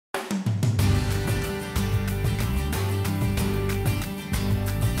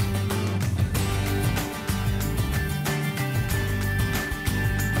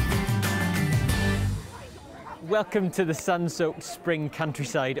Welcome to the sun-soaked spring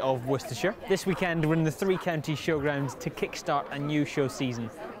countryside of Worcestershire. This weekend we're in the Three Counties Showground to kickstart a new show season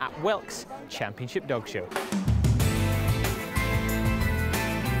at WELKS Championship Dog Show.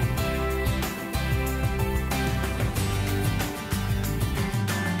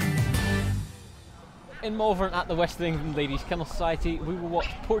 In Malvern at the West of England Ladies Kennel Society, we will watch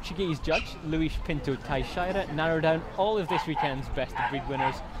Portuguese judge Luis Pinto Teixeira narrow down all of this weekend's best of breed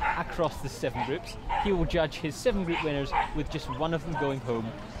winners across the 7 groups. He will judge his 7 group winners with just one of them going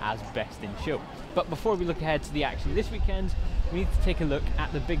home as best in show. But before we look ahead to the action this weekend, we need to take a look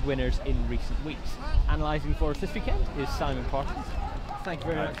at the big winners in recent weeks. Analysing for us this weekend is Simon Parsons. Thank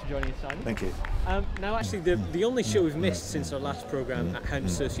you very much for joining us, Simon. Thank you. Now actually the only show we've missed since our last programme at Hound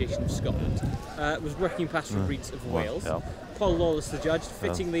Association of Scotland was Working Pastoral Breeds of Wales. Paul Lawless, the judge,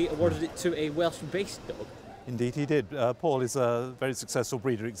 fittingly awarded it to a Welsh-based dog. Indeed he did. Paul is a very successful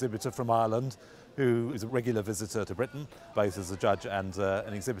breeder exhibitor from Ireland who is a regular visitor to Britain, both as a judge and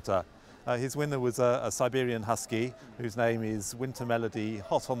an exhibitor. His winner was a Siberian Husky whose name is Winter Melody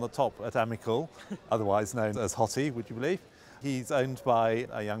Hot on the Top at Amical, otherwise known as Hottie, would you believe? He's owned by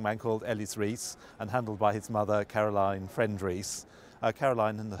a young man called Ellis Rees and handled by his mother, Caroline Friend Rees.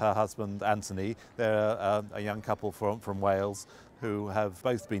 Caroline and her husband, Anthony, they're a young couple from Wales who have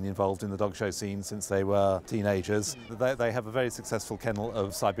both been involved in the dog show scene since they were teenagers. They have a very successful kennel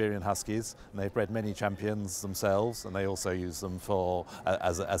of Siberian Huskies, and they've bred many champions themselves, and they also use them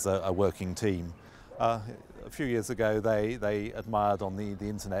as a working team. A few years ago they admired on the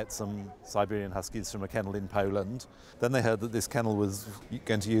internet some Siberian Huskies from a kennel in Poland. Then they heard that this kennel was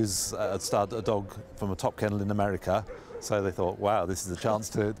going to start a dog from a top kennel in America. So they thought, wow, this is a chance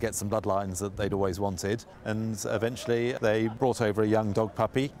to get some bloodlines that they'd always wanted. And eventually they brought over a young dog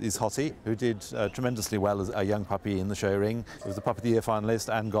puppy, is Hottie, who did tremendously well as a young puppy in the show ring. He was the Puppy of the Year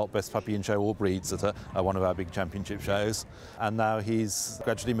finalist and got Best Puppy in Show All Breeds at one of our big championship shows. And now he's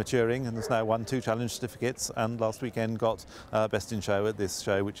gradually maturing and has now won 2 challenge certificates, and last weekend got Best in Show at this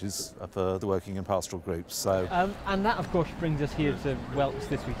show, which is for the working and pastoral groups. So, and that of course brings us here to WELKS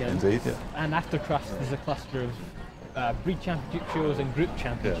this weekend. Indeed, yeah. And after Crust there's a cluster of breed championship shows and group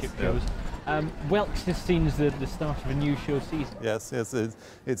championship shows. WELKS has seen as the start of a new show season. Yes,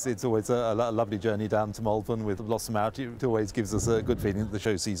 it's always a lovely journey down to Malvern with Blossom Out. It always gives us a good feeling that the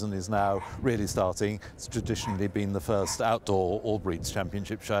show season is now really starting. It's traditionally been the first outdoor all breeds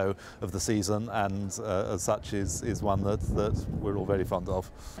championship show of the season, and as such is one that we're all very fond of.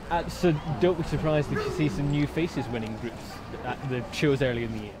 So don't be surprised if you see some new faces winning groups at the shows early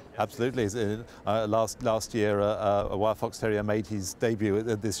in the year. Absolutely. Last year a Wire Fox Terrier made his debut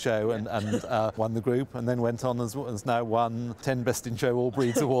at this show and won the group, and then went on has now won 10 Best in Show All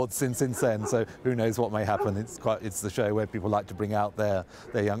Breeds awards since then. So who knows what may happen. It's the show where people like to bring out their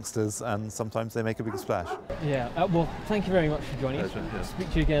youngsters, and sometimes they make a big splash. Yeah. Well, thank you very much for joining us. Yeah.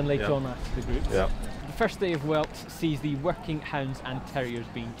 Speak to you again later on after the groups. Yeah. The first day of WELKS sees the working hounds and terriers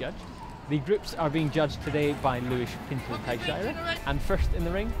being judged. The groups are being judged today by Luis Pinto Teixeira, and first in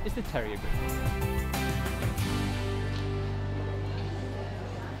the ring is the terrier group.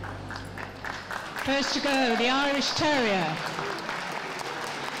 First to go, the Irish Terrier.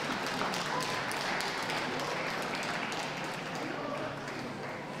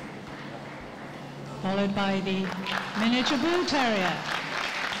 Followed by the Miniature Bull Terrier.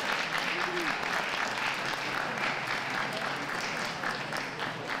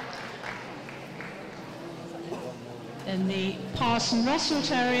 And the Parson Russell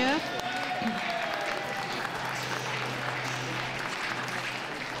Terrier.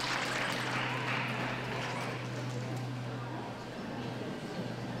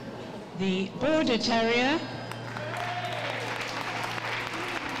 The Border Terrier.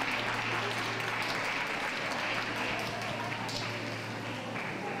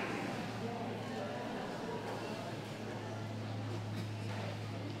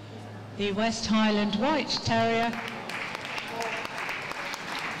 The West Highland White Terrier.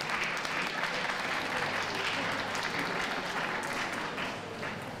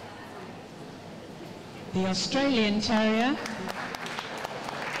 The Australian Terrier.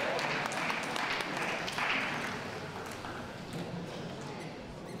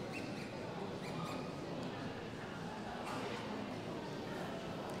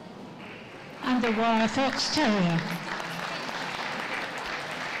 And the Wire Fox Terrier.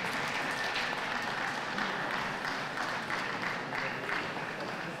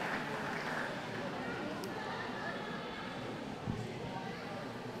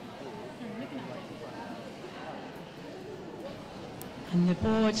 And the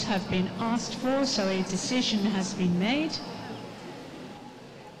boards have been asked for, so a decision has been made.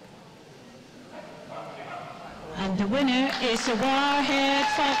 winner is a Wire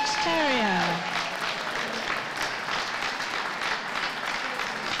Fox Terrier.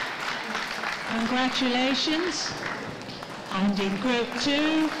 Congratulations. And in Group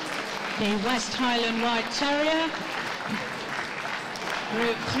 2, the West Highland White Terrier.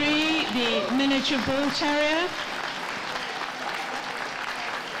 Group 3, the Miniature Bull Terrier.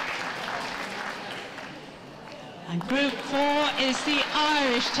 And Group 4 is the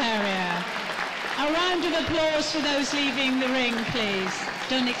Irish Terrier. A round of applause for those leaving the ring, please.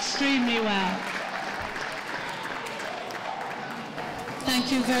 Done extremely well.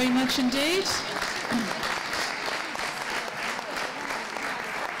 Thank you very much indeed.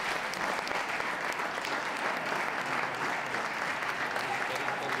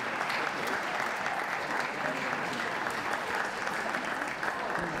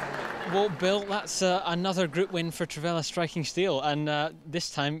 Well, Bill, that's another group win for Travella Striking Steel, and this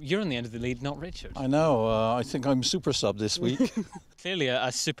time you're on the end of the lead, not Richard. I know, I think I'm super sub this week. Clearly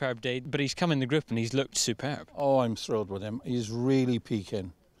a superb day, but he's come in the group and he's looked superb. Oh, I'm thrilled with him. He's really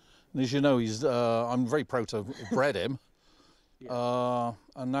peaking. And as you know, I'm very proud to have bred him. Yeah.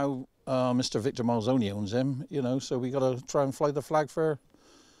 And now Mr. Victor Malzoni owns him, you know, so we got to try and fly the flag for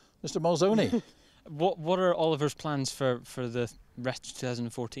Mr. Malzoni. What are Oliver's plans for the rest of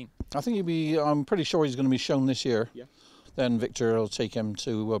 2014? I think I'm pretty sure he's going to be shown this year. Yeah. Then Victor will take him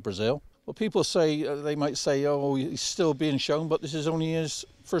to Brazil. Well, people say, they might say, oh, he's still being shown, but this is only his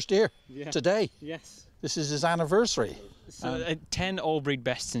first year. Yeah. Today. Yes. This is his anniversary. So 10 all-breed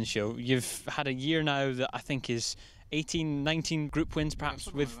bests in show. You've had a year now that I think is 18, 19 group wins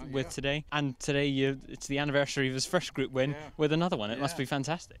perhaps with today. And today it's the anniversary of his first group win with another one. It must be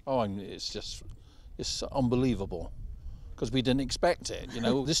fantastic. Oh, it's unbelievable. Because we didn't expect it, you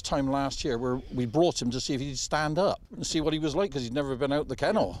know. This time last year, we brought him to see if he'd stand up and see what he was like, because he'd never been out the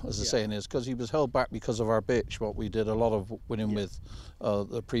kennel, as the saying is, because he was held back because of our bitch, what we did a lot of winning with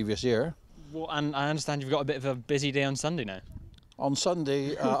the previous year. Well, and I understand you've got a bit of a busy day on Sunday now. On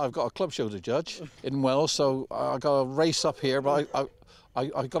Sunday, I've got a club show to judge in Wales, so I got a race up here, but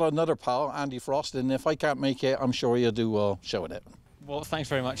I got another pal, Andy Frost, and if I can't make it, I'm sure he'll do well showing it. Well, thanks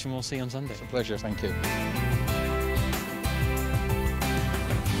very much, and we'll see you on Sunday. It's a pleasure, thank you.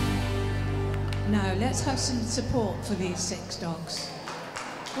 Now let's have some support for these 6 dogs.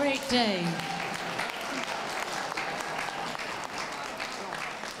 Great Dane.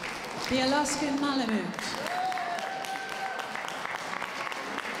 The Alaskan Malamute.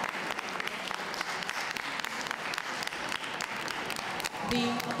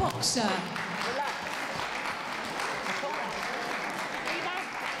 The Boxer.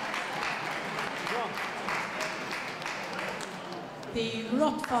 The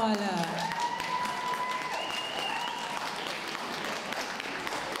Rottweiler.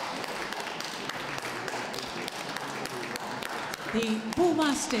 The Bull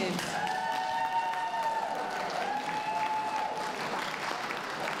Mastiff.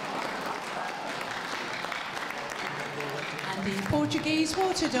 And the Portuguese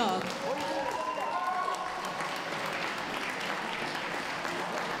Water Dog.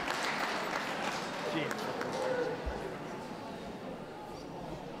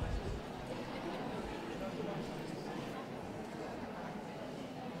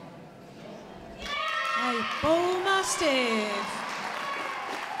 A Bull Mastiff.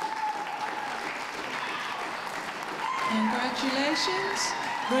 Congratulations.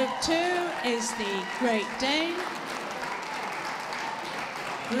 Group 2 is the Great Dane.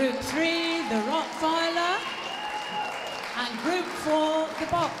 Group 3, the Rottweiler. And Group 4, the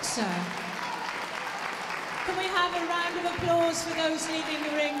Boxer. Can we have a round of applause for those leaving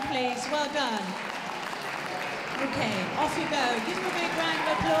the ring, please? Well done. Okay, off you go. Give them a big round of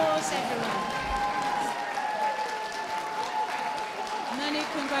applause, everyone. Many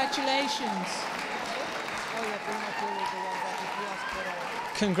congratulations.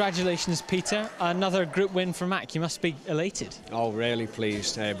 Congratulations, Peter. Another group win for Mac. You must be elated. Oh, really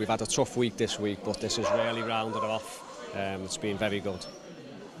pleased. We've had a tough week this week, but this has really rounded off. It's been very good.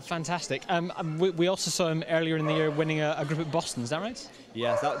 Fantastic. We also saw him earlier in the year winning a group at Boston, is that right?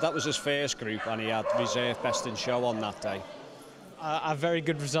 Yeah, that was his first group, and he had reserve best in show on that day. A very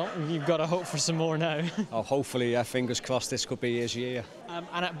good result, and you've got to hope for some more now. Oh, hopefully, fingers crossed this could be his year.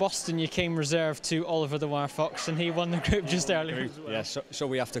 And at Boston, you came reserved to Oliver the Wire Fox, and he won the group just earlier as well. Yeah, so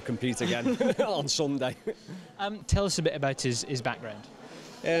we have to compete again on Sunday. Tell us a bit about his background.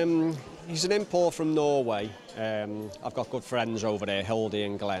 He's an import from Norway. I've got good friends over there, Hildy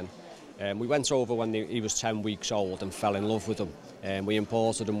and Glenn. We went over when he was 10 weeks old and fell in love with him. We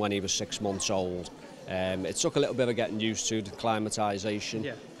imported him when he was 6 months old. It took a little bit of getting used to, the acclimatisation.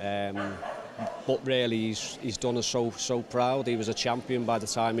 Yeah. But really, he's done us so proud. He was a champion by the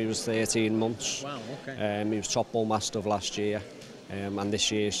time he was 13 months. Wow, okay. He was top bull mastiff last year, and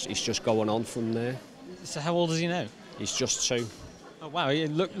this year he's just going on from there. So how old is he now? He's just 2. Oh wow, he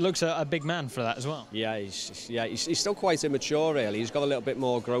looks a big man for that as well. Yeah, he's still quite immature really. He's got a little bit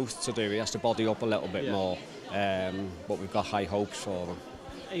more growth to do. He has to body up a little bit more, but we've got high hopes for him.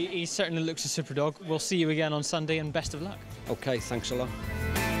 He certainly looks a super dog. We'll see you again on Sunday, and best of luck. Okay, thanks a lot.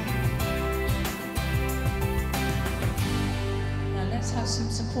 Now let's have some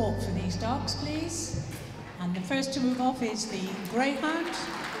support for these dogs, please. And the first to move off is the Greyhound.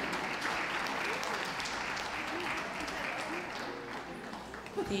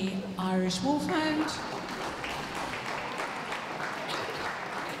 The Irish Wolfhound.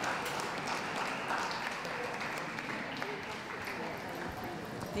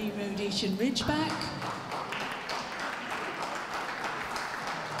 The Rhodesian Ridgeback.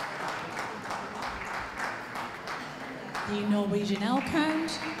 The Norwegian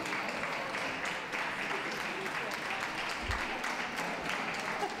Elkhound.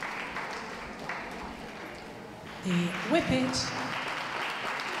 The Whippet.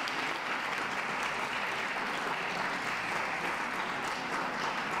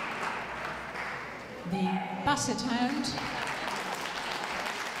 The Basset Hound.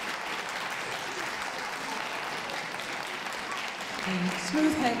 The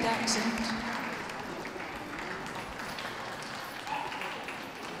Smooth-Head Dachshund.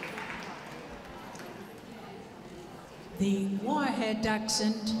 The Wire-Head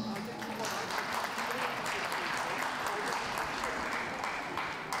Dachshund.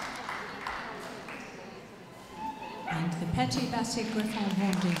 And the Petit Basset Griffon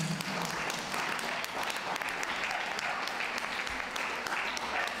Vendée.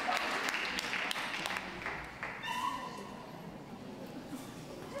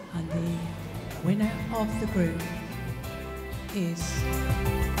 And the winner of the group is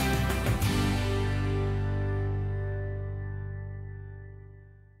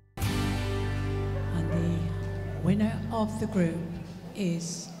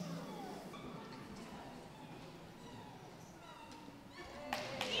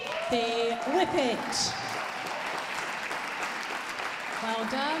the Whippet. Well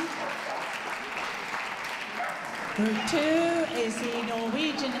done. Group 2 is the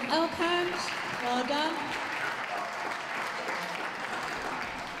Norwegian Elkhound. Well done.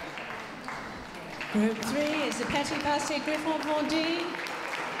 Group 3 is the Petit Basset Griffon Vendée.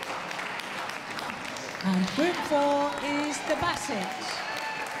 And Group 4 is the Basset.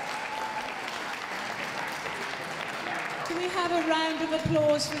 Can we have a round of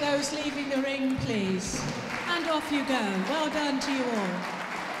applause for those leaving the ring, please? And off you go. Well done to you all.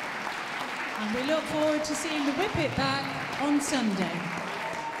 And we look forward to seeing the Whippet back on Sunday.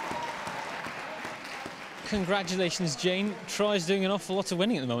 Congratulations, Jane. Troy's doing an awful lot of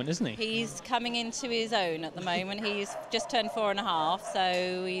winning at the moment, isn't he? He's coming into his own at the moment. He's just turned 4.5,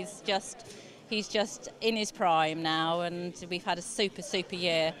 so he's just in his prime now, and we've had a super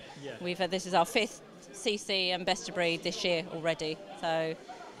year. Yeah. This is our 5th CC and best of breed this year already. So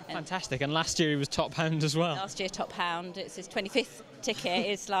fantastic. And last year he was top hound as well. Last year top hound. It's his 25th ticket.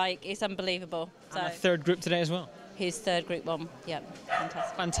 It's unbelievable. So and a 3rd group today as well. His 3rd group 1. Yeah,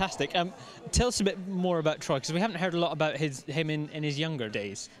 fantastic. Tell us a bit more about Troy, because we haven't heard a lot about him in his younger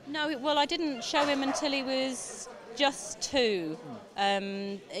days. No, well, I didn't show him until he was just 2.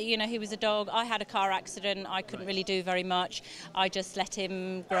 You know, he was a dog. I had a car accident. I couldn't really do very much. I just let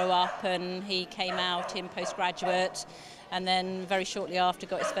him grow up, and he came out in postgraduate, and then very shortly after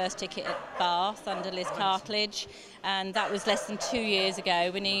got his first ticket at Bath under Liz Cartledge, and that was less than 2 years ago,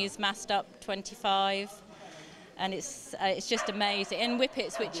 when he's massed up 25. And it's just amazing. And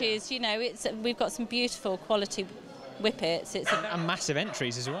Whippets, which is, you know, we've got some beautiful quality Whippets. And massive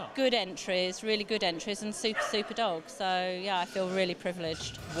entries as well. Good entries, really good entries, and super dogs. So yeah, I feel really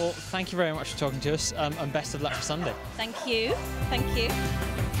privileged. Well, thank you very much for talking to us, and best of luck for Sunday. Thank you.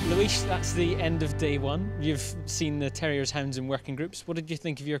 Luis, that's the end of day 1. You've seen the terriers, hounds in working groups. What did you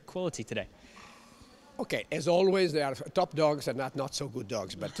think of your quality today? Okay, as always, they are top dogs and not so good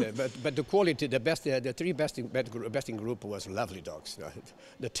dogs, but the quality, the 3 best in group was lovely dogs.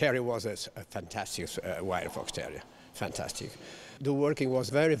 The terrier was a fantastic Wire Fox Terrier, fantastic. The working was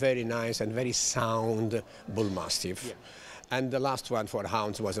very nice and very sound bull mastiff. Yeah. And the last one for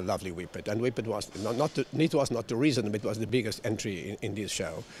hounds was a lovely Whippet. And Whippet was it was not the reason, but it was the biggest entry in this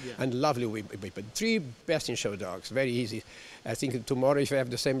show. Yeah. And lovely Whippet. 3 best in show dogs, very easy. I think tomorrow, if I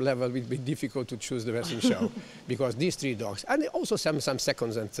have the same level, it will be difficult to choose the best in show. Because these 3 dogs, and also some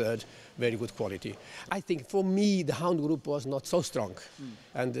seconds and third, very good quality. I think for me, the hound group was not so strong.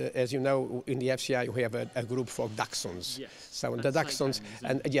 And as you know, in the FCI, we have a group for Dachshunds. Yes. So the Dachshunds,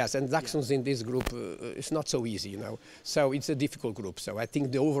 and Dachshunds in this group, it's not so easy, you know. So it's a difficult group. So I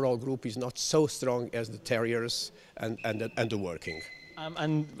think the overall group is not so strong as the Terriers and the working.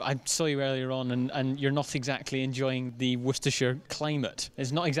 And I saw you earlier on, and you're not exactly enjoying the Worcestershire climate.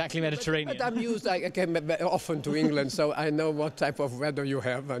 It's not exactly Mediterranean. But I'm used, I came often to England, so I know what type of weather you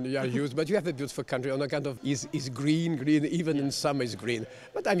have, and you are used. But you have a beautiful country, on account of is green, even in summer is green.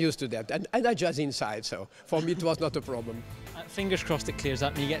 But I'm used to that, and I judge inside, so for me it was not a problem. Fingers crossed it clears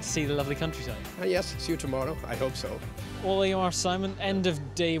up and you get to see the lovely countryside. Yes, see you tomorrow, I hope so. All you are, Simon. End of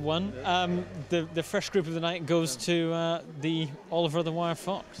day 1. The first group of the night goes to the Oliver the Wire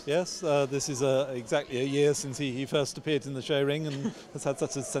Fox. Yes, this is exactly a year since he first appeared in the show ring, and has had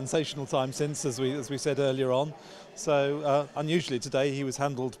such a sensational time since, as we said earlier on. So unusually today he was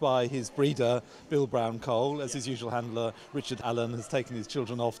handled by his breeder Bill Brown-Cole, as his usual handler Richard Allen has taken his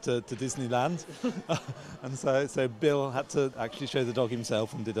children off to Disneyland. And so Bill had to actually show the dog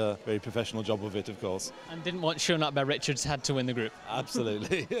himself, and did a very professional job of it, of course. And didn't want shown up by Richards, had to win the group.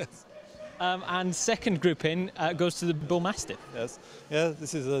 Absolutely, yes. And second group in goes to the Bull Mastiff. Yes, yeah,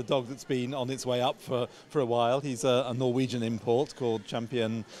 this is a dog that's been on its way up for a while. He's a Norwegian import called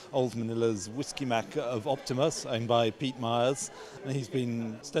Champion Old Manila's Whiskey Mac of Optimus, owned by Pete Myers. And he's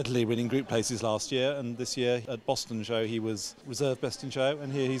been steadily winning group places last year, and this year at Boston Show he was reserve best in show,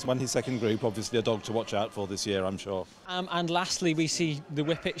 and here he's won his second group. Obviously a dog to watch out for this year, I'm sure. And lastly we see the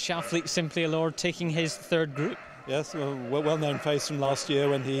Whippet Shalfleet Simply Allure taking his third group. Yes, a well-known face from last year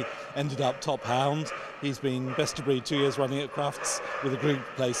when he ended up top hound. He's been best of breed 2 years running at Crufts with a group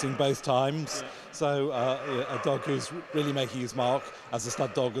placing both times. Yeah. So a dog who's really making his mark as a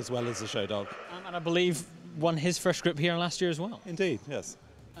stud dog as well as a show dog. And I believe won his first group here last year as well. Indeed, yes.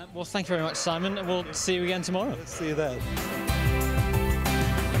 Well, thank you very much, Simon. We'll see you again tomorrow. Let's see you then.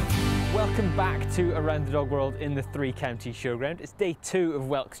 Welcome back to Around the Dog World in the Three Counties Showground. It's day 2 of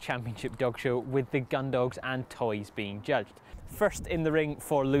WELKS Championship Dog Show, with the gun dogs and toys being judged. First in the ring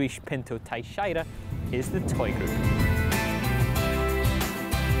for Luis Pinto Teixeira is the toy group.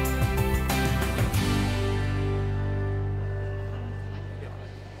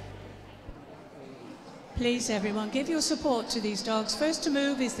 Please everyone, give your support to these dogs. First to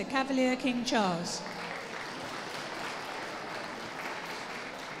move is the Cavalier King Charles.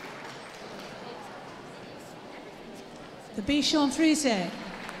 The Bichon Frise.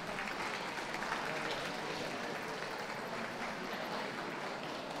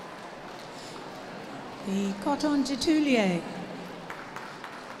 The Coton de Toulier.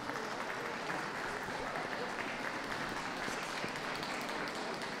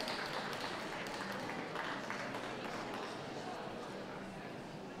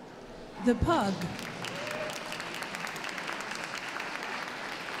 The Pug.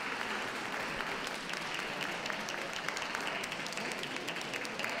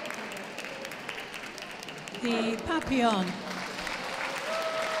 The Papillon.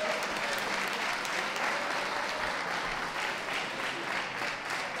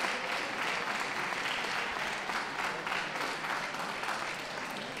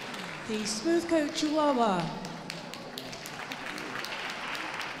 The Smoothcoat Chihuahua.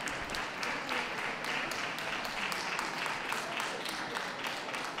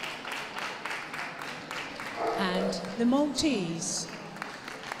 And the Maltese.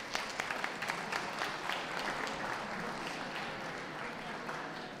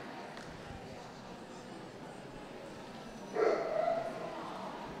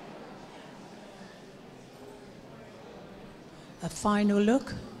 A final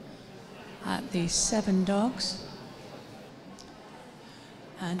look at the 7 dogs.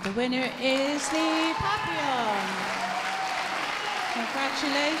 And the winner is the Papillon.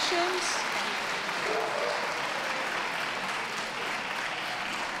 Congratulations.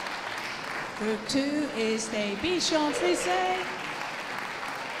 Group 2 is the Bichon Frise.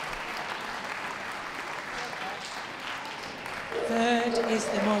 Third is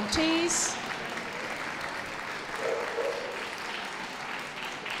the Maltese.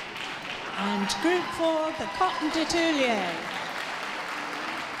 And Group 4, the Coton de Toulier.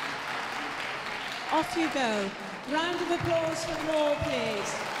 Off you go. Round of applause for them all,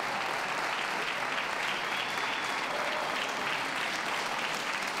 please.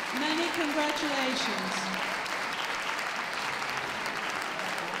 Many congratulations.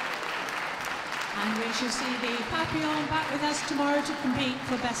 And we shall see the Papillon back with us tomorrow to compete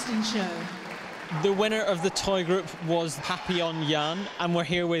for Best in Show. The winner of the toy group was Papillon Jan, and we're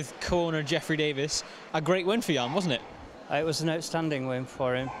here with co-owner Jeffrey Davis. A great win for Jan, wasn't it? It was an outstanding win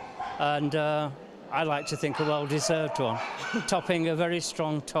for him, and I like to think a well-deserved one. Topping a very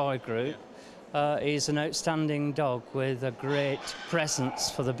strong toy group. He's an outstanding dog with a great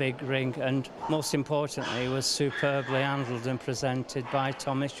presence for the big ring, and most importantly was superbly handled and presented by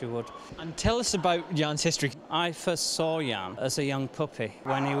Tom Isherwood. And tell us about Jan's history. I first saw Jan as a young puppy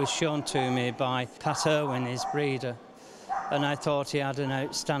when he was shown to me by Pat Irwin, his breeder, and I thought he had an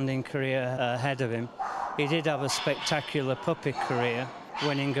outstanding career ahead of him. He did have a spectacular puppy career,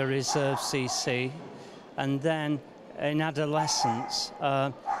 winning a reserve CC, and then in adolescence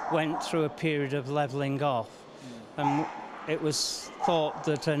went through a period of levelling off, and it was thought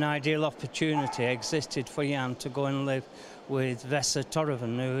that an ideal opportunity existed for Jan to go and live with Vesa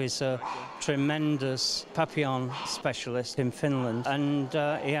Torven, who is a tremendous papillon specialist in Finland, and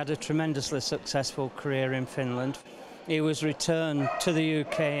he had a tremendously successful career in Finland. He was returned to the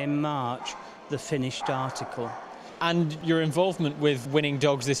UK in March, the finished article. And your involvement with winning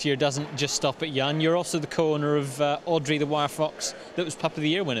dogs this year doesn't just stop at Jan. You're also the co-owner of Audrey the Wire Fox, that was Pup of the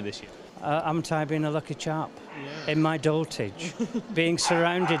Year winner this year. Haven't I been a lucky chap in my dotage, being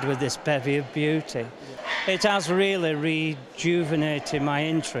surrounded with this bevy of beauty? It has really rejuvenated my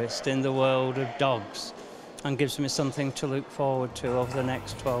interest in the world of dogs and gives me something to look forward to over the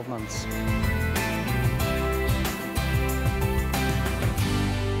next 12 months.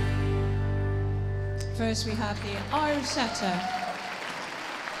 First we have the Irish Setter.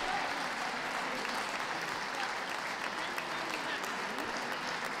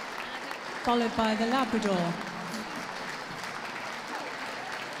 Followed by the Labrador.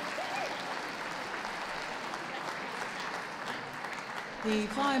 The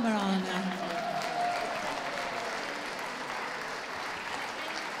Weimaraner.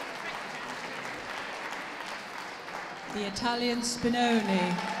 The Italian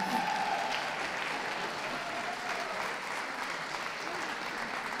Spinoni.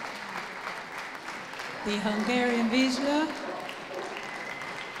 The Hungarian Vizsla,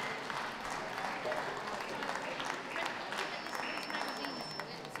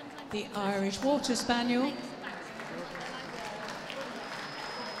 the Irish Water Spaniel,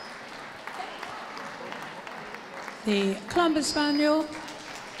 the Clumber Spaniel,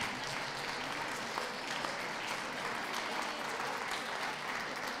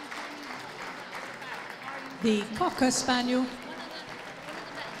 the Cocker Spaniel,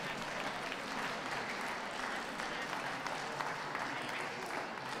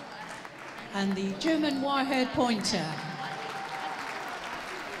 and the German Warhead Pointer.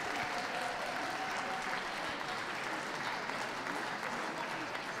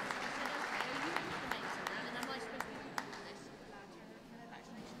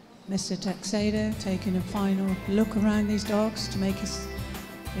 Mr. Teixeira taking a final look around these dogs to make his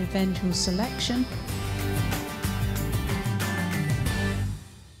eventual selection.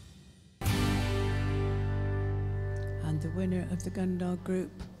 And the winner of the Gun Dog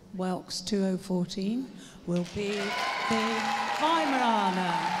Group WELKS 2014 will be the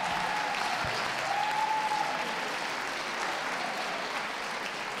Weimaraner.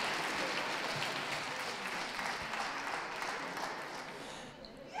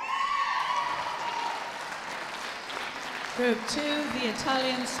 Group 2, the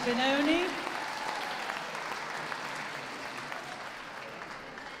Italian Spinoni.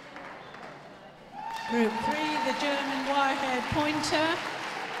 Group 3, the German Wirehead Pointer.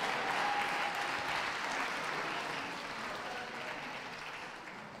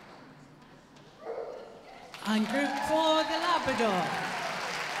 And Group 4, the Labrador.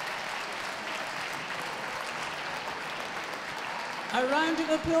 A round of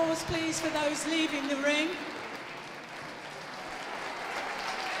applause, please, for those leaving the ring.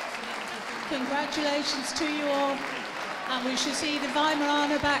 Congratulations to you all, and we shall see the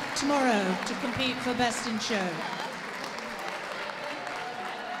Weimaraner back tomorrow to compete for Best in Show.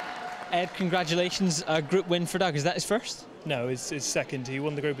 Ed, congratulations, a group win for Doug. Is that his first? No, it's his second. He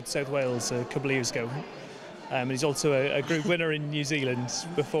won the group at South Wales a couple of years ago. And he's also a group winner in New Zealand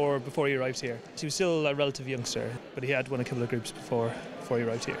before he arrived here. He was still a relative youngster, but he had won a couple of groups before he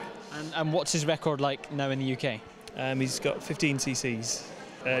arrived here. And what's his record like now in the UK? He's got 15 CCs.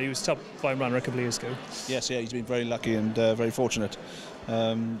 He was top Weimaraner a couple of years ago. Yes, yeah, he's been very lucky and very fortunate.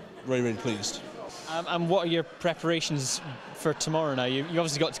 Really pleased. And what are your preparations for tomorrow now? You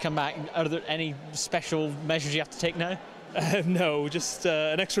obviously got to come back. Are there any special measures you have to take now? No, just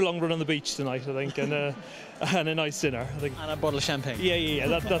an extra long run on the beach tonight, I think, and a nice dinner, I think. And a bottle of champagne.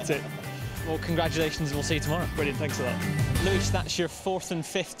 Yeah, that's it. Well, congratulations, and we'll see you tomorrow. Brilliant, thanks a lot. Luis, that's your 4th and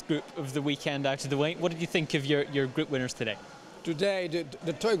 5th group of the weekend out of the way. What did you think of your group winners today? Today,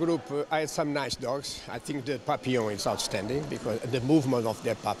 the toy group, I had some nice dogs. I think the Papillon is outstanding because the movement of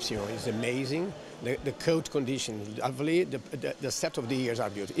the Papillon is amazing. The coat condition is lovely. The set of the ears are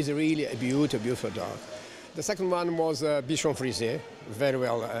beautiful. It's really a beautiful dog. The second one was Bichon Frisé, very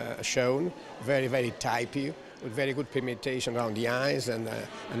well shown, very typey, with very good pigmentation around the eyes and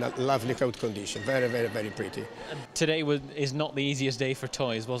a lovely coat condition. Very pretty. Today is not the easiest day for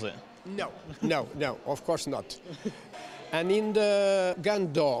toys, was it? No, of course not. And in the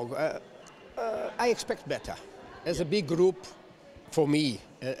gun dog, I expect better. As a big group, for me,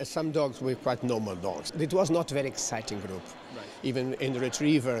 some dogs were quite normal dogs. It was not a very exciting group. Right. Even in the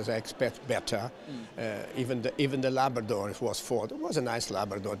retrievers, I expect better. Even the Labrador was 4. It was a nice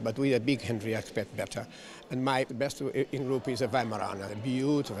Labrador, but with a big Henry, I expect better. And my best in group is a Weimaraner, a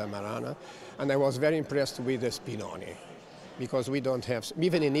beautiful Weimaraner. And I was very impressed with the Spinoni, because we don't have,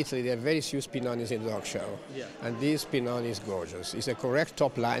 even in Italy, there are very few Spinonis in the dog show. Yeah. And this Spinoni is gorgeous. It's a correct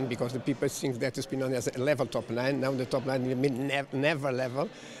top line, because the people think that the Spinoni has a level top line. Now the top line never level,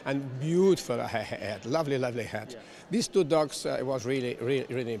 and beautiful head, lovely head. Yeah. These two dogs, I was really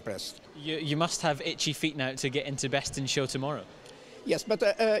impressed. You must have itchy feet now to get into Best in Show tomorrow. Yes, but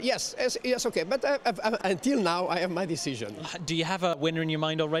yes, okay. But until now, I have my decision. Do you have a winner in your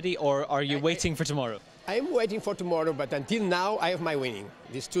mind already, or are you waiting for tomorrow? I am waiting for tomorrow, but until now, I have my winning.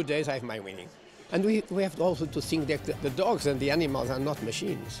 These 2 days, I have my winning. And we have also to think that the dogs and the animals are not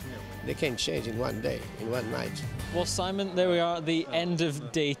machines. No. They can change in one day, in one night. Well, Simon, there we are at the end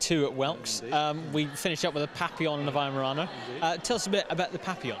of day 2 at WELKS. We finished up with a Papillon and a Weimaraner. Tell us a bit about the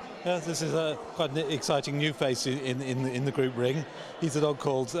Papillon. Yeah, this is quite an exciting new face in the group ring. He's a dog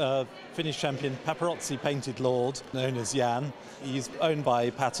called Finnish champion Paparazzi Painted Lord, known as Jan. He's owned by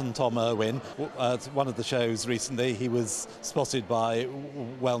Pat and Tom Irwin. At one of the shows recently, he was spotted by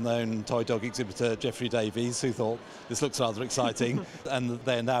well-known toy dog exhibitor Geoffrey Davies, who thought this looks rather exciting, and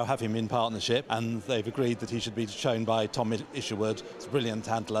they now have him in partnership, and they've agreed that he should be shown by Tom Isherwood, a brilliant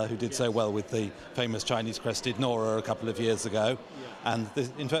handler who did so well with the famous Chinese crested Nora a couple of years ago. And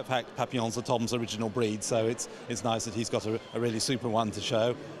in fact, Papillons are Tom's original breed, so it's nice that he's got a really super one to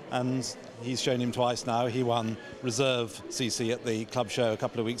show. And he's shown him twice now. He won Reserve CC at the club show a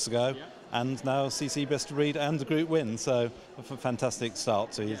couple of weeks ago, and now CC Best of Breed and a group win. So a fantastic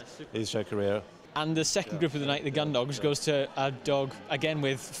start to his show career. And the second group of the night, the Gun Dogs, goes to a dog, again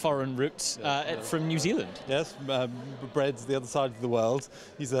with foreign roots, from New Zealand. Yes, bred the other side of the world.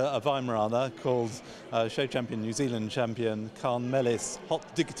 He's a Weimaraner called show champion, New Zealand champion, Carn Mellis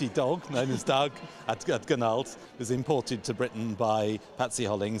Hot Diggity Dog, known as Doug, at Gunnalt. Was imported to Britain by Patsy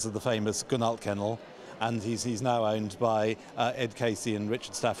Hollings of the famous Gunnalt Kennel. And he's now owned by Ed Casey and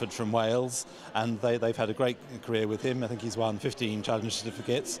Richard Stafford from Wales, and they've had a great career with him. I think he's won 15 challenge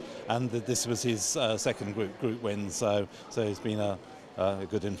certificates, and this was his second group win, so he's been a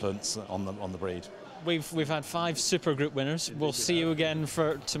good influence on the breed. We've had 5 super group winners. We'll see you again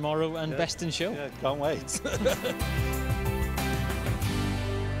for tomorrow and Best in Show. Yeah, can't wait.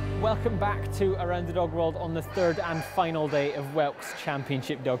 Welcome back to Around the Dog World on the 3rd and final day of WELKS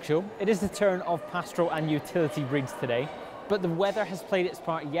Championship Dog Show. It is the turn of pastoral and utility breeds today, but the weather has played its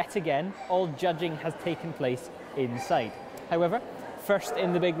part yet again. All judging has taken place inside. However, first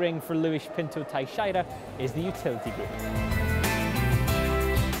in the big ring for Luis Pinto Teixeira is the utility group.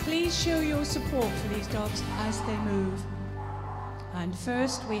 Please show your support for these dogs as they move. And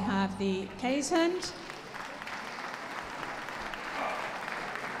first we have the Kaysand.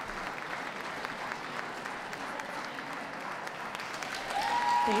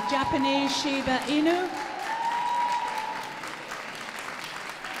 The Japanese Shiba Inu.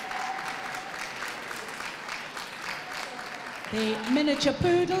 The miniature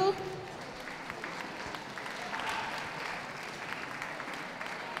poodle.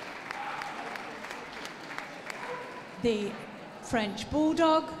 The French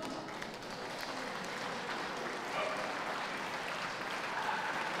bulldog.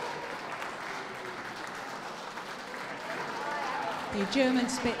 The German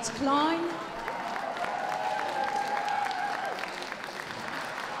Spitz Klein.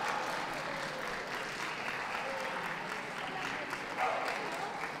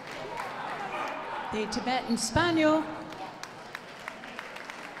 The Tibetan Spaniel.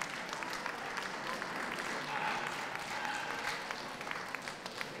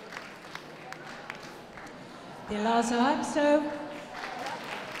 The Lhasa Apso.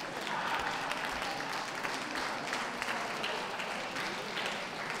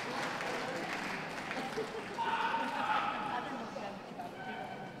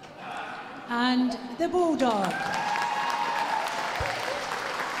 and the Bulldog.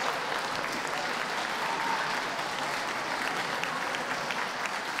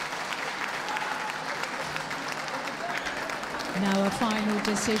 Now a final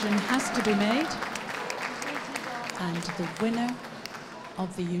decision has to be made, and the winner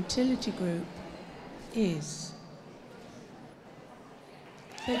of the utility group is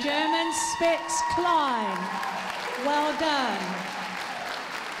the German Spitz Klein. Well done.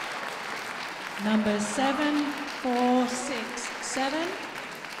 Number 7467.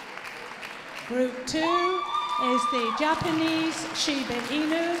 Group 2 is the Japanese Shiba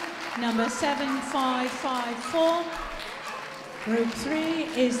Inu, number 7554. Group 3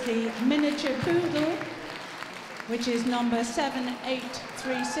 is the miniature poodle, which is number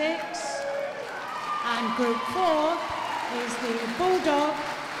 7836. And group 4 is the bulldog,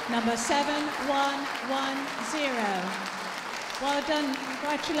 number 7110. Well done,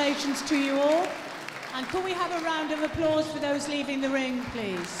 congratulations to you all. And could we have a round of applause for those leaving the ring,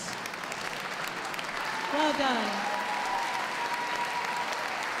 please? Well done.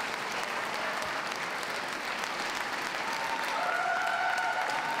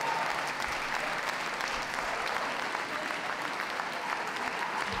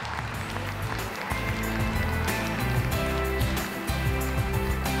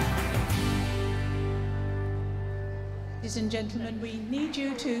 Ladies and gentlemen, we need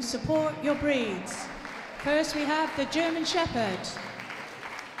you to support your breeds. First we have the German Shepherd,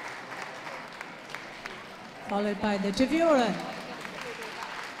 followed by the Tavura,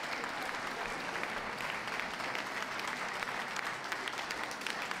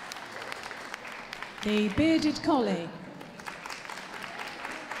 the Bearded Collie,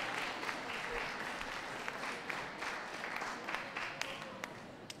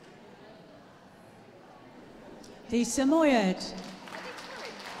 the Samoyed,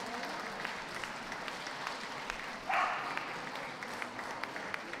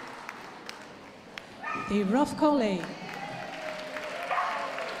 the Rough Collie,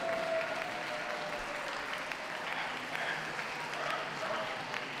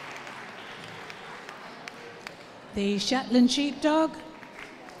 the Shetland Sheepdog,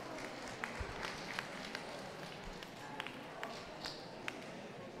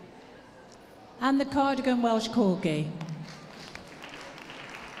 and the Cardigan Welsh Corgi.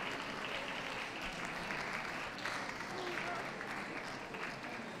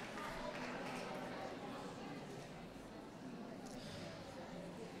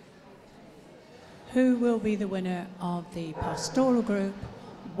 Who will be the winner of the pastoral group,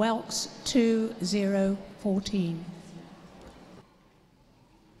 WELKS 2014?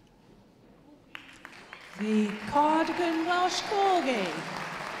 The Cardigan Welsh Corgi,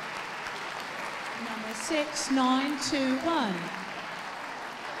 number 6921.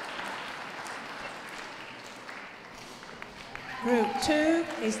 Group 2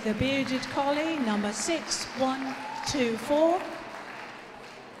 is the Bearded Collie, number 6124.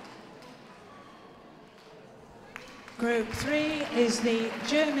 Group 3 is the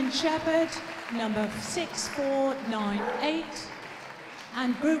German Shepherd, number 6498.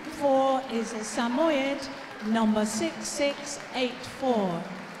 And Group 4 is a Samoyed, number 6684.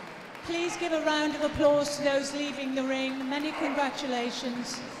 Please give a round of applause to those leaving the ring. Many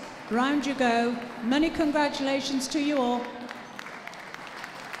congratulations. Round you go. Many congratulations to you all.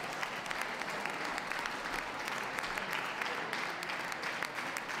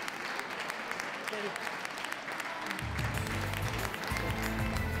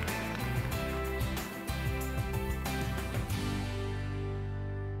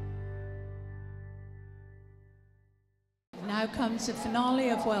 Now comes the finale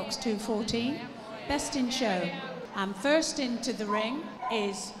of WELKS 214, Best in Show. And first into the ring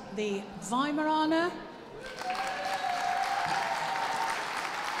is the Weimaraner,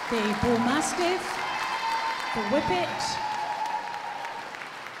 the Bull Mastiff, the Whippet,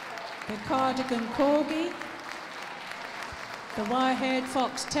 the Cardigan Corgi, the Wire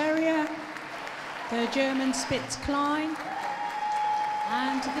Fox Terrier, the German Spitz Klein,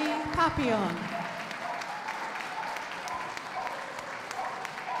 and the Papillon.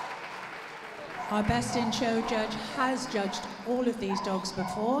 Our Best in Show judge has judged all of these dogs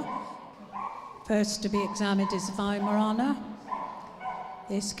before. First to be examined is Weimaraner.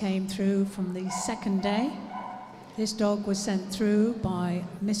 This came through from the second day. This dog was sent through by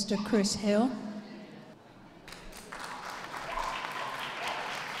Mr. Chris Hill.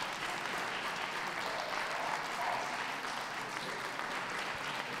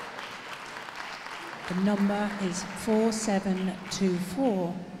 The number is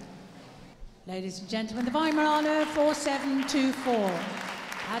 4724. Ladies and gentlemen, the Weimaraner 4724.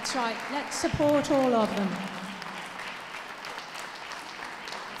 That's right, let's support all of them.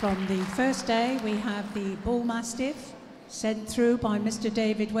 From the first day, we have the Bull Mastiff, sent through by Mr.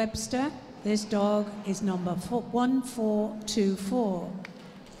 David Webster. This dog is number 1424.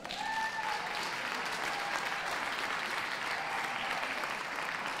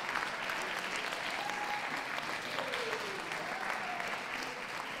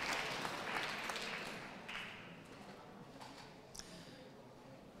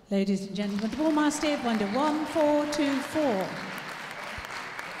 Ladies and gentlemen, the Bull Mastiff, under 1424.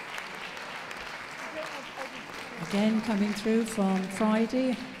 Again, coming through from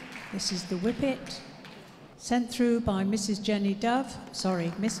Friday, this is the Whippet, sent through by Mrs. Jenny Dove,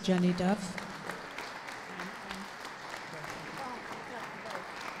 sorry, Miss Jenny Dove.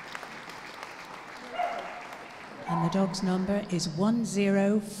 And the dog's number is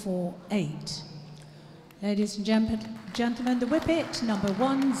 1048. Ladies and gentlemen, the Whippet, number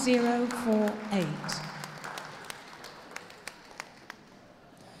 1048.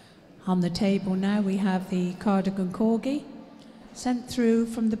 On the table now we have the Cardigan Corgi, sent through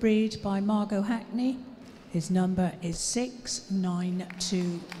from the breed by Margot Hackney. His number is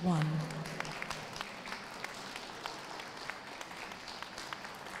 6921.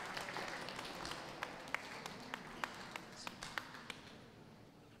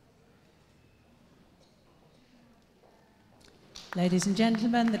 Ladies and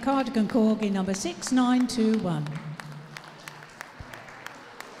gentlemen, the Cardigan Corgi, number 6921.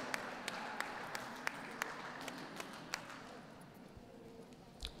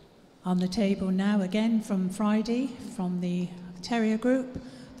 On the table now, again from Friday, from the Terrier group,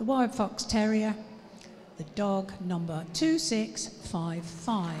 the Wire Fox Terrier, the dog number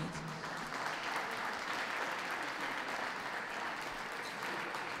 2655.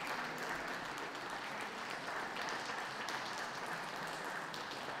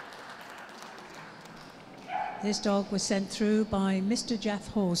 This dog was sent through by Mr.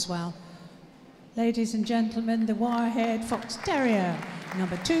 Jeff Horswell. Ladies and gentlemen, the Wire Fox Terrier,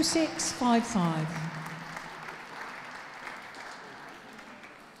 number 2655.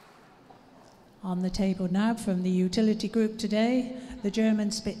 On the table now from the utility group today, the German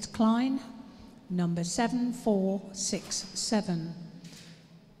Spitz Klein, number 7467.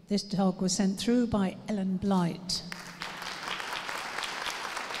 This dog was sent through by Ellen Blight.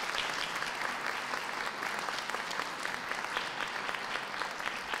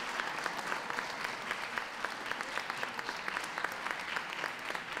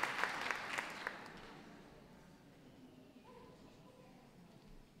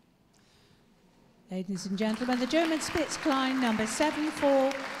 Ladies and gentlemen, the German Spitz Klein, number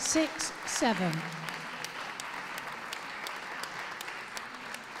 7467.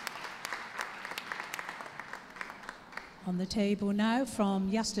 On the table now from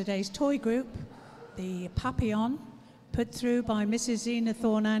yesterday's toy group, the Papillon, put through by Mrs. Zena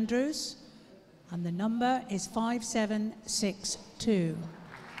Thorne Andrews, and the number is 5762.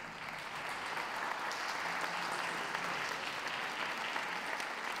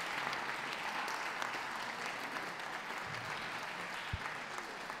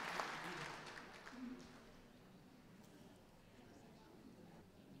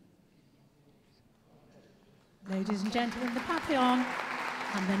 Ladies and gentlemen, the Papillon,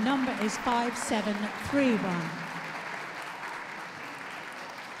 and the number is 5731.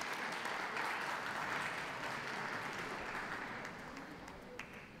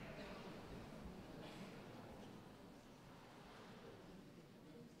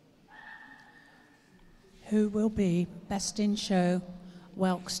 Who will be Best in Show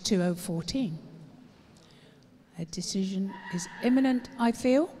WELKS 2014? A decision is imminent, I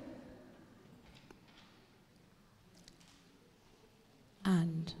feel.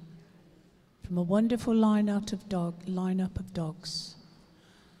 And from a wonderful lineup of dogs,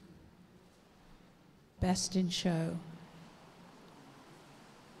 Best in Show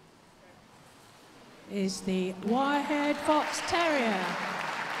is the Wire Fox Terrier.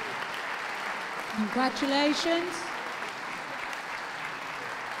 Congratulations.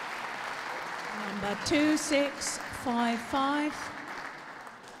 Number 2655.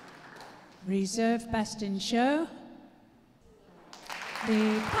 Reserve Best in Show.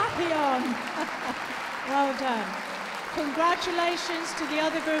 The Papillon. Well done. Congratulations to the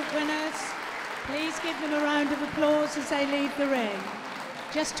other group winners. Please give them a round of applause as they leave the ring,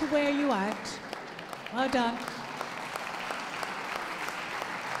 just to wear you out. Well done.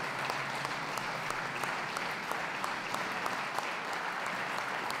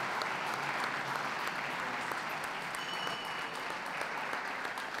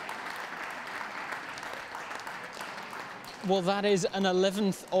 Well, that is an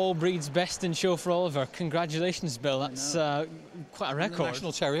 11th All Breeds Best in Show for Oliver. Congratulations, Bill. That's quite a record. The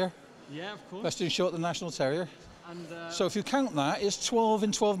National Terrier. Yeah, of course. Best in Show at the National Terrier. And, so if you count that, it's 12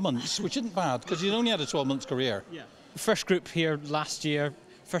 in 12 months, which isn't bad, because he's only had a 12-month career. Yeah. First group here last year.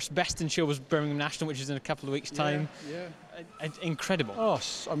 First Best in Show was Birmingham National, which is in a couple of weeks' time. Yeah. Incredible. Oh,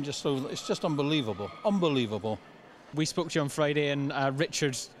 it's just unbelievable. Unbelievable. We spoke to you on Friday, and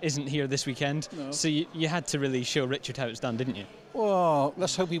Richard isn't here this weekend, no. So you had to really show Richard how it's done, didn't you? Well,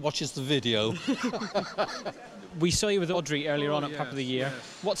 let's hope he watches the video. We saw you with Audrey earlier on at Pup of the Year.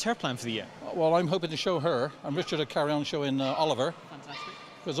 Yes. What's her plan for the year? Well, I'm hoping to show her, and Richard will carry on showing Oliver. Fantastic.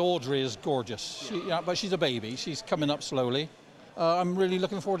 Because Audrey is gorgeous. But she's a baby. She's coming up slowly. I'm really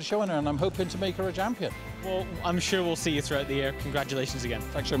looking forward to showing her, and I'm hoping to make her a champion. Well, I'm sure we'll see you throughout the year. Congratulations again.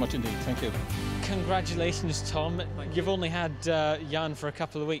 Thanks very much indeed. Thank you. Congratulations, Tom. You've only had Jan for a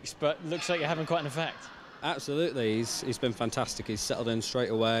couple of weeks, but looks like you're having quite an effect. Absolutely, he's been fantastic. He's settled in straight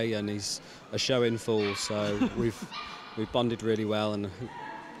away, and he's a show in full. So we've bonded really well, and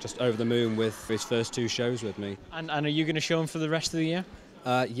just over the moon with his first 2 shows with me. And are you going to show him for the rest of the year?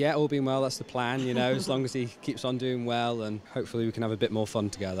 Yeah, all being well, that's the plan, you know, as long as he keeps on doing well, and hopefully we can have a bit more fun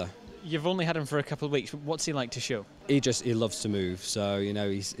together. You've only had him for a couple of weeks. What's he like to show? He loves to move, so, you know,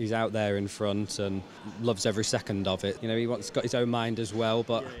 he's out there in front and loves every second of it. You know, he's got his own mind as well,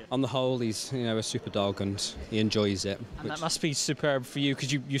 but on the whole, he's, you know, a super dog and he enjoys it. And that must be superb for you,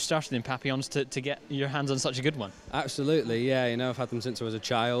 because you started in Papillons to get your hands on such a good one. Absolutely, yeah, you know, I've had them since I was a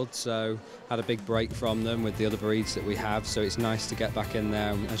child, so had a big break from them with the other breeds that we have, so it's nice to get back in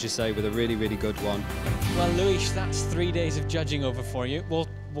there, as you say, with a really, really good one. Well, Luis, that's 3 days of judging over for you.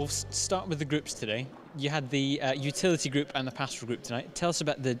 We'll start with the groups today. You had the utility group and the pastoral group tonight. Tell us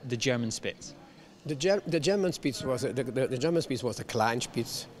about the German Spitz. The German Spitz was the German Spitz was a Klein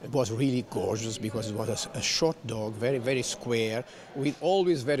Spitz. It was really gorgeous because it was a short dog, very, very square, with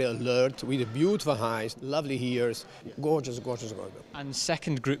always very alert, with beautiful eyes, lovely ears, gorgeous, gorgeous, gorgeous. And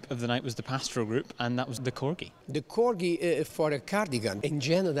second group of the night was the pastoral group, and that was the Corgi. The Corgi for a Cardigan, in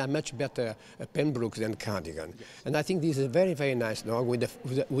general, they're much better Pembroke than Cardigan. Yes. And I think this is a very, very nice dog with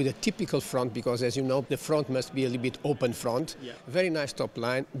a typical front, because as you know, the front must be a little bit open front. Yeah. Very nice top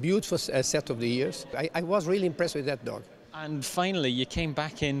line, beautiful set of the ears. I was really impressed with that dog. And finally, you came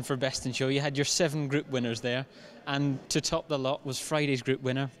back in for Best in Show. You had your 7 group winners there, and to top the lot was Friday's group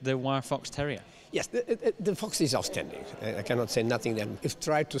winner, the Wire Fox Terrier. Yes, the fox is outstanding. I cannot say nothing. If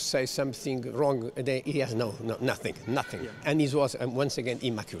tried to say something wrong, he has nothing. Yeah. And he was once again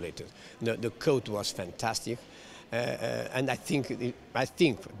immaculated. The coat was fantastic, and I think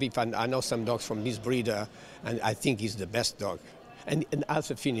I know some dogs from this breeder, and I think he's the best dog. And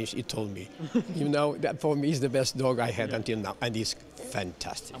after finish, he told me, you know, that for me he's the best dog I had until now, and he's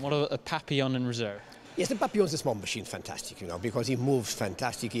fantastic. And what about a Papillon in reserve? Yes, the Papillon is a small machine, fantastic, you know, because he moves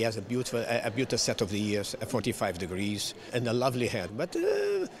fantastic. He has a beautiful set of the ears, 45 degrees, and a lovely head. But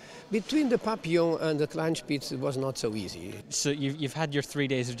between the Papillon and the Klein Spitz, it was not so easy. So you've had your 3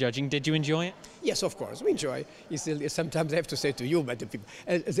 days of judging. Did you enjoy it? Yes, of course, we enjoy. Sometimes I have to say to you, but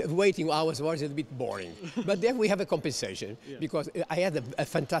the waiting hours was a bit boring. But then we have a compensation, because I had a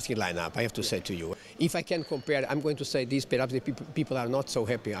fantastic lineup, I have to say to you. If I can compare, I'm going to say this, perhaps the people are not so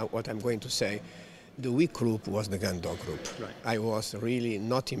happy at what I'm going to say. The weak group was the gun dog group. Right. I was really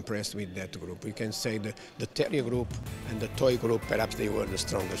not impressed with that group. You can say the terrier group and the toy group, perhaps they were the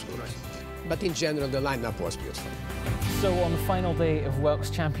strongest groups. Right. But in general, the lineup was beautiful. So on the final day of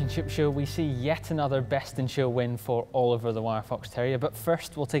WELKS Championship Show, we see yet another Best in Show win for Oliver the Wire Fox Terrier. But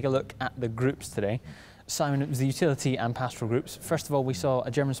first, we'll take a look at the groups today. Simon, it was the utility and pastoral groups. First of all, we saw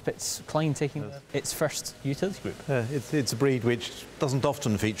a German Spitz Klein taking its first utility group. It's a breed which doesn't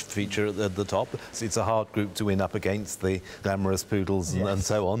often feature at the top. It's a hard group to win up against the glamorous poodles and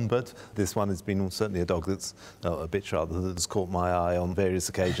so on, but this one has been certainly a dog that's a bitch rather, that's caught my eye on various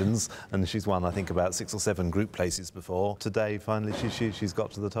occasions, and she's won, I think, about 6 or 7 group places before. Today, finally, she's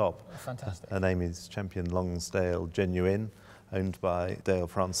got to the top. Fantastic. Her name is Champion Longsdale Genuine, owned by Dale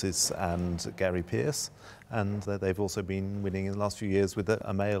Francis and Gary Pearce, and they've also been winning in the last few years with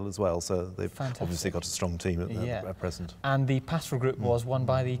a male as well, so they've obviously got a strong team at present. And the pastoral group was won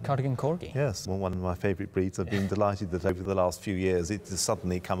by the Cardigan Corgi. Yes, well, one of my favourite breeds. I've been delighted that over the last few years it's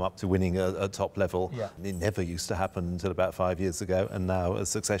suddenly come up to winning at top level. Yeah. It never used to happen until about 5 years ago, and now a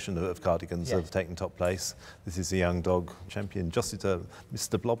succession of Cardigans have taken top place. This is a young dog champion, Josita,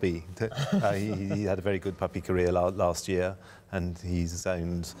 Mr. Blobby. He had a very good puppy career last year, and he's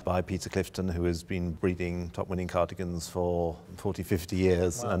owned by Peter Clifton, who has been breeding top winning cardigans for 40, 50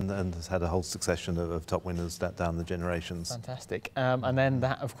 years. Wow. and has had a whole succession of top winners down the generations. Fantastic. And then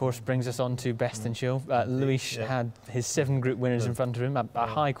that, of course, brings us on to Best in Show. Luis had his 7 group winners in front of him, a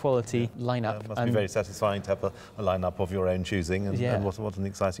high quality lineup. It must be very satisfying to have a lineup of your own choosing, and what an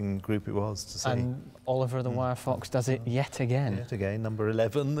exciting group it was to see. And Oliver the Wire Fox does it yet again. Yet again, number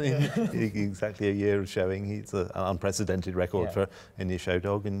 11 in exactly a year of showing. It's an unprecedented record for any show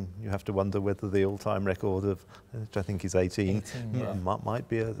dog, and you have to wonder whether the all-time record of, which I think is 18 might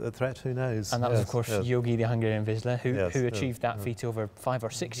be a threat. Who knows? And that was, of course, Yogi the Hungarian Vizsla, who achieved that feat over 5 or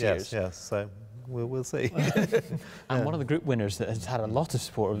 6 years. Yes, so we'll see. And one of the group winners that has had a lot of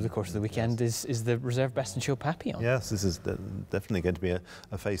support over the course of the weekend is the Reserve Best in Show Papillon. Yes, this is definitely going to be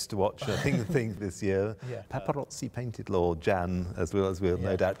a face to watch, I think this year. Paparazzi painted Lord Jan, as we'll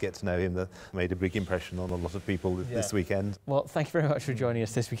no doubt get to know him, that made a big impression on a lot of people this weekend. Well, thank you very much for joining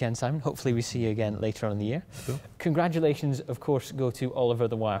us this weekend, Simon. Hopefully we see you again later on in the year. Cool. Congratulations, of course, go to Oliver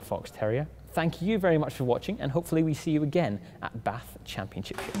the Wire Fox Terrier. Thank you very much for watching, and hopefully we see you again at Bath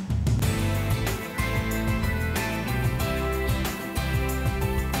Championship Show.